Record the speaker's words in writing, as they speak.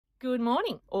Good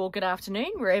morning, or good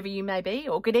afternoon, wherever you may be,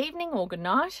 or good evening, or good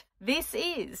night. This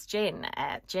is Jen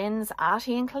at Jen's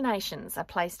Arty Inclinations, a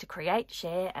place to create,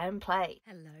 share and play.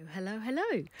 Hello.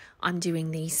 I'm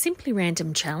doing the Simply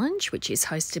Random Challenge, which is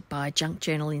hosted by Junk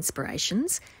Journal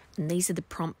Inspirations, and these are the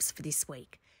prompts for this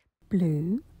week.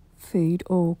 Blue, food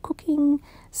or cooking,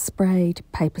 sprayed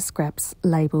paper scraps,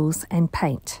 labels and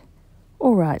paint.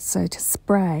 Alright, so to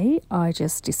spray, I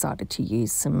just decided to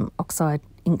use some oxide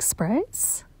ink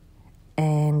sprays.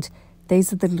 And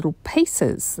these are the little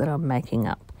pieces that I'm making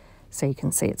up. So you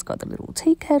can see it's got the little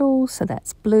tea kettle, so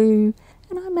that's blue.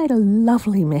 And I made a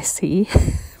lovely mess here,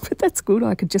 but that's good.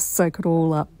 I could just soak it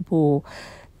all up more.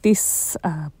 This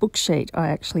book sheet, I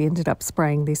actually ended up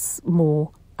spraying this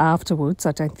more afterwards.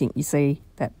 I don't think you see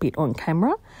that bit on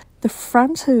camera. The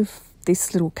front of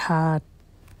this little card,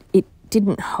 it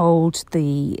didn't hold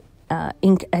the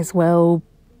ink as well,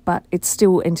 but it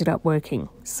still ended up working.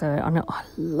 So I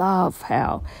love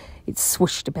how it's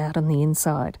swooshed about on the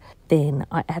inside. Then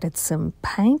I added some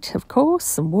paint, of course,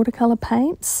 some watercolour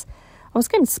paints. I was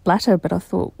going to splatter, but I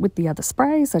thought with the other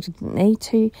sprays I didn't need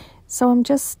to. So I'm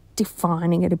just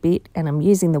defining it a bit, and I'm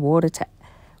using the water to,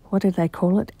 what do they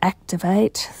call it,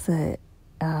 activate the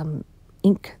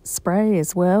ink spray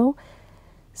as well.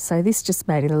 So this just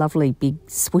made a lovely big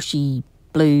swooshy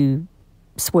blue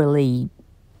swirly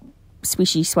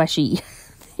swishy swashy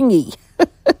thingy.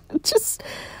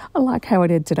 I like how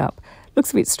it ended up. Looks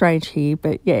a bit strange here,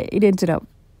 but yeah, it ended up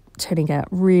turning out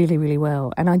really, really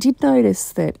well. And I did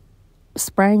notice that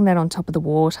spraying that on top of the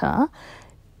water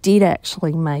did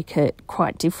actually make it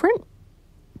quite different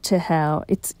to how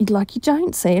it's like, you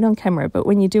don't see it on camera, but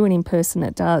when you do it in person,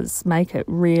 it does make it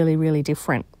really, really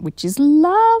different, which is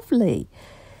lovely.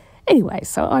 Anyway,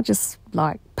 so I just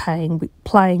like playing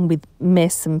with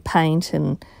mess and paint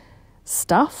and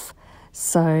stuff.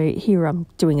 So here I'm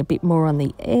doing a bit more on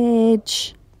the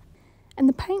edge, and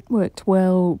the paint worked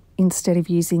well instead of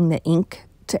using the ink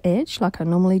to edge like I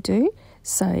normally do.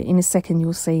 So in a second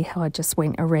you'll see how I just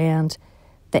went around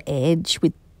the edge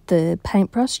with the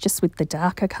paintbrush, just with the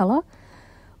darker colour.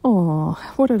 Oh,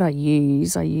 what did I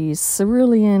use? I used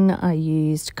cerulean, I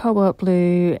used cobalt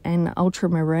blue and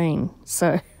ultramarine.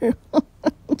 So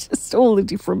just all the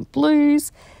different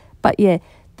blues. But yeah,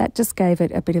 that just gave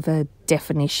it a bit of a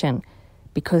definition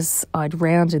because I'd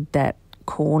rounded that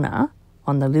corner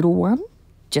on the little one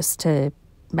just to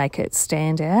make it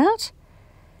stand out.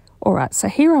 All right, so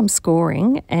here I'm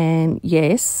scoring, and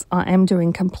yes, I am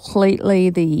doing completely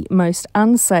the most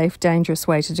unsafe, dangerous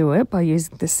way to do it by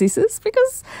using the scissors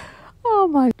because,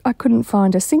 I couldn't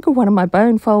find a single one of my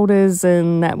bone folders,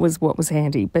 and that was what was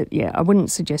handy. But yeah, I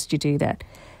wouldn't suggest you do that.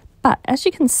 But as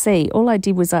you can see, all I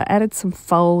did was I added some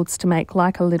folds to make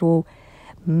like a little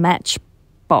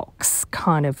matchbox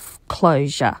kind of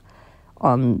closure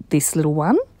on this little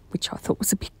one, which I thought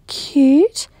was a bit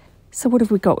cute. So what have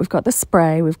we got? We've got the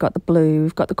spray, we've got the blue,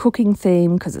 we've got the cooking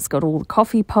theme because it's got all the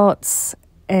coffee pots,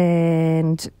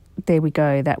 and there we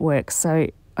go, that works. So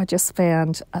I just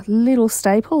found a little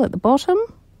staple at the bottom.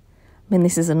 I mean,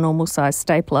 this is a normal size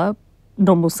staple,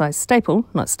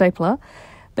 not stapler,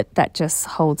 but that just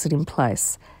holds it in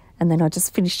place. And then I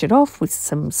just finished it off with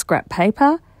some scrap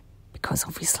paper because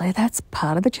obviously that's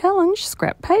part of the challenge,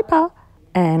 scrap paper.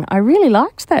 And I really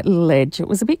liked that little edge. It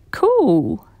was a bit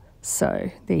cool.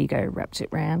 So there you go, wrapped it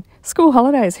round. School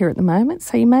holidays here at the moment,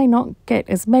 so you may not get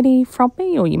as many from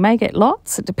me, or you may get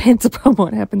lots. It depends upon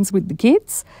what happens with the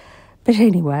kids. But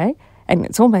anyway, and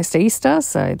it's almost Easter,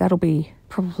 so that'll be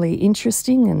probably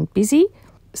interesting and busy.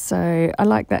 So I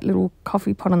like that little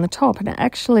coffee pot on the top, and it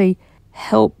actually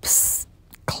helps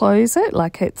close it,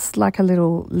 like it's like a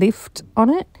little lift on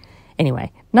it.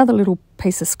 Anyway, another little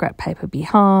piece of scrap paper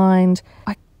behind.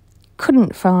 I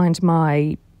couldn't find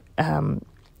my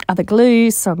other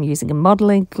glue, so I'm using a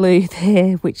modelling glue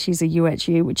there, which is a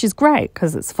UHU, which is great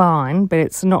because it's fine, but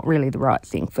it's not really the right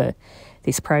thing for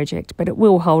this project, but it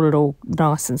will hold it all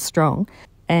nice and strong.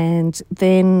 And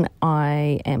then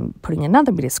I am putting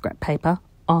another bit of scrap paper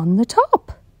on the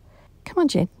top. Come on,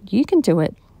 Jen, you can do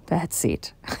it. That's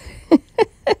it.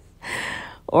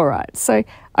 All right, so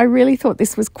I really thought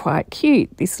this was quite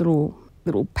cute, this little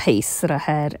piece that I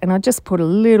had, and I just put a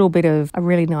little bit of a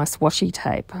really nice washi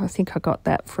tape. I think I got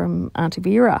that from Auntie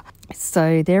Vera.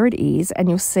 So there it is, and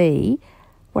you'll see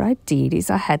what I did is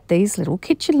I had these little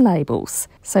kitchen labels.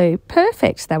 So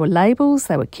perfect. They were labels,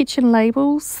 they were kitchen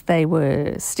labels, they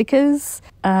were stickers.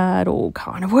 It all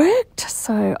kind of worked.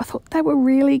 So I thought they were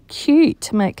really cute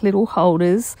to make little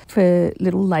holders for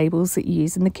little labels that you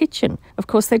use in the kitchen. Of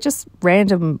course, they're just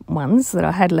random ones that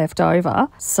I had left over.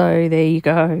 So there you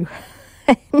go.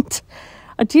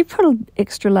 And I did put an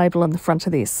extra label on the front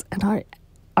of this, and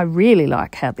I really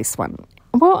like how this one...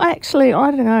 Well, actually,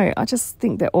 I don't know. I just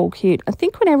think they're all cute. I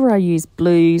think whenever I use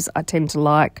blues, I tend to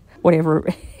like whatever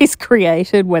is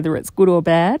created, whether it's good or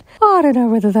bad. I don't know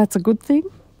whether that's a good thing.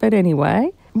 But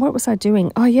anyway, what was I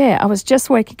doing? Oh, yeah, I was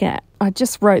just working out. I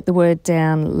just wrote the word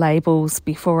down, labels,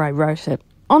 before I wrote it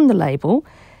on the label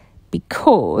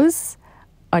because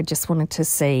I just wanted to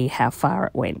see how far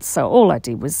it went. So all I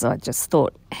did was I just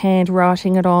thought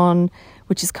handwriting it on,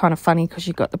 which is kind of funny because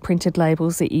you've got the printed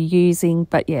labels that you're using.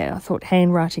 But yeah, I thought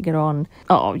handwriting it on,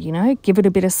 give it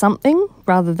a bit of something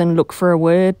rather than look for a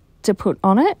word to put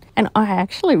on it. And I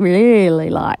actually really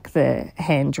like the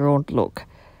hand-drawn look.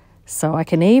 So I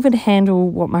can even handle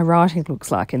what my writing looks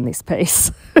like in this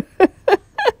piece.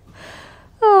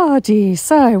 Oh dear.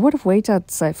 So what have we done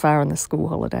so far in the school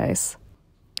holidays?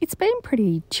 It's been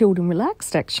pretty chilled and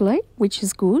relaxed actually, which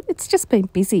is good. It's just been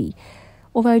busy.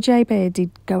 Although J Bear did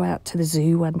go out to the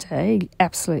zoo one day. He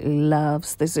absolutely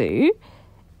loves the zoo.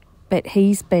 But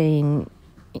he's been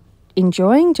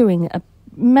enjoying doing a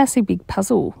massive big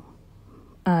puzzle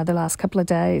the last couple of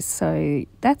days. So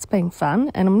that's been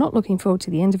fun. And I'm not looking forward to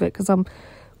the end of it because I'm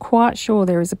quite sure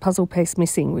there is a puzzle piece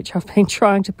missing, which I've been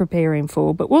trying to prepare him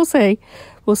for. But we'll see.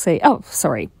 We'll see. Oh,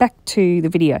 sorry. Back to the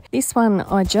video. This one,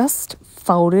 I just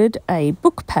folded a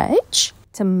book page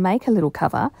to make a little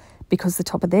cover because the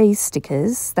top of these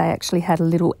stickers, they actually had a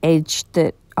little edge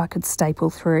that I could staple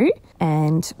through,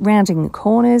 and rounding the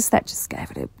corners, that just gave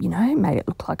it made it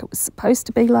look like it was supposed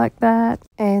to be like that.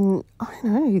 And I don't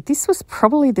know, this was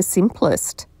probably the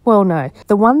simplest. Well, no,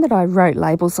 the one that I wrote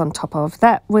labels on top of,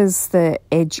 that was the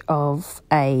edge of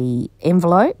a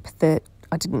envelope that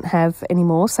I didn't have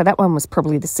anymore. So that one was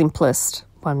probably the simplest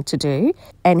one to do.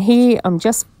 And here I'm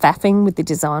just faffing with the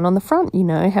design on the front. You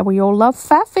know how we all love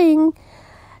faffing.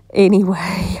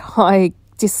 Anyway, I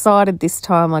decided this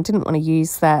time I didn't want to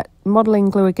use that modelling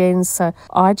glue again, so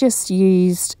I just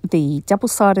used the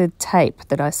double-sided tape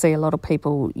that I see a lot of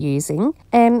people using.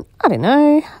 And I don't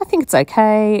know, I think it's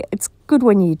okay. It's good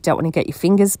when you don't want to get your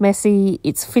fingers messy.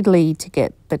 It's fiddly to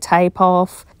get the tape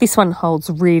off. This one holds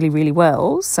really, really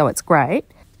well, so it's great.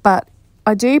 But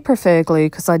I do prefer glue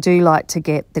because I do like to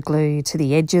get the glue to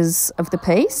the edges of the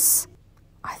piece.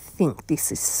 I think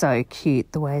this is so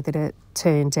cute, the way that it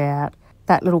turned out.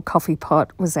 That little coffee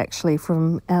pot was actually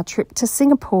from our trip to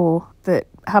Singapore that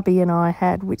hubby and I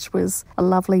had, which was a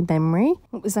lovely memory.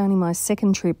 It was only my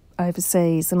second trip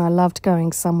overseas and I loved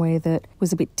going somewhere that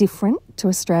was a bit different to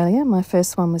Australia. My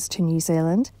first one was to New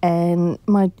Zealand, and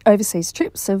my overseas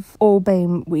trips have all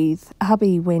been with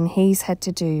hubby when he's had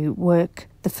to do work.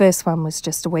 The first one was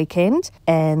just a weekend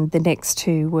and the next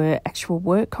two were actual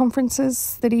work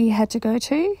conferences that he had to go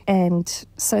to, and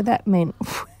so that meant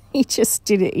he just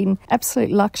did it in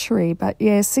absolute luxury. But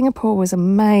yeah, Singapore was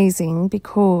amazing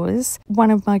because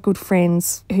one of my good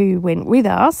friends who went with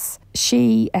us,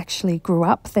 she actually grew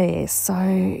up there,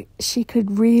 so she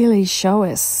could really show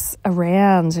us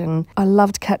around, and I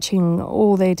loved catching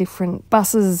all their different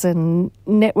buses and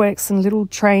networks and little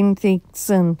train things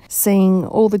and seeing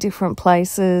all the different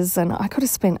places, and I could have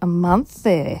spent a month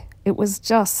there. It was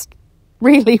just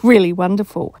really, really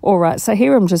wonderful. All right, so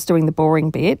here I'm just doing the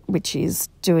boring bit, which is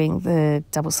doing the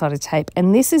double-sided tape.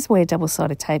 And this is where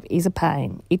double-sided tape is a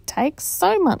pain. It takes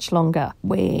so much longer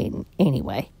when,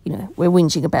 anyway, we're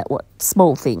whinging about what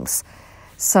small things.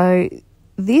 So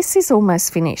this is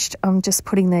almost finished. I'm just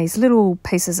putting these little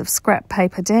pieces of scrap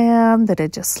paper down that are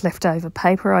just leftover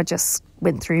paper. I just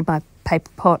went through my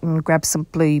paper pot and grabbed some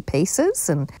blue pieces,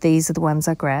 and these are the ones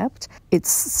I grabbed.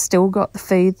 It's still got the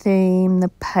food theme, the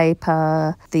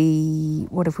paper,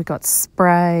 what have we got,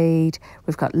 sprayed,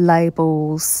 we've got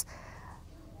labels.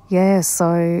 Yeah,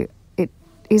 so it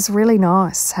is really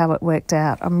nice how it worked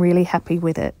out. I'm really happy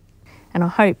with it, and I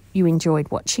hope you enjoyed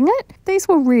watching it. These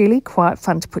were really quite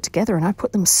fun to put together, and I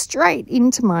put them straight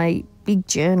into my big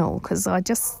journal because I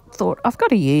just thought I've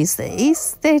got to use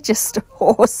these. They're just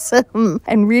awesome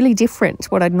and really different to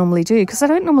what I'd normally do, because I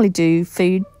don't normally do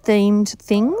food themed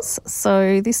things,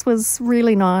 so this was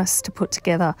really nice to put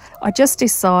together. I just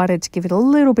decided to give it a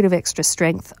little bit of extra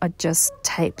strength. I just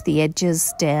taped the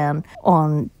edges down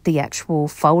on the actual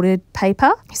folded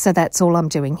paper, so that's all I'm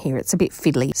doing here. It's a bit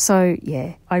fiddly. So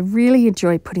yeah, I really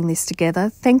enjoyed putting this together.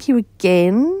 Thank you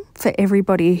again for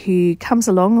everybody who comes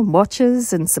along and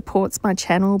watches and supports my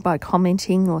channel by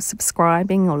commenting or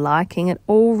subscribing or liking. It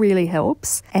all really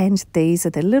helps. And these are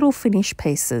the little finished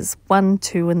pieces, 1,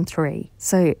 2 and 3.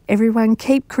 So everyone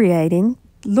keep creating,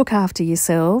 look after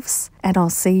yourselves, and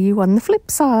I'll see you on the flip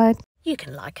side. You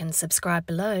can like and subscribe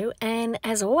below, and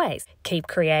as always, keep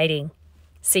creating.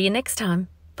 See you next time.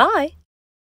 Bye.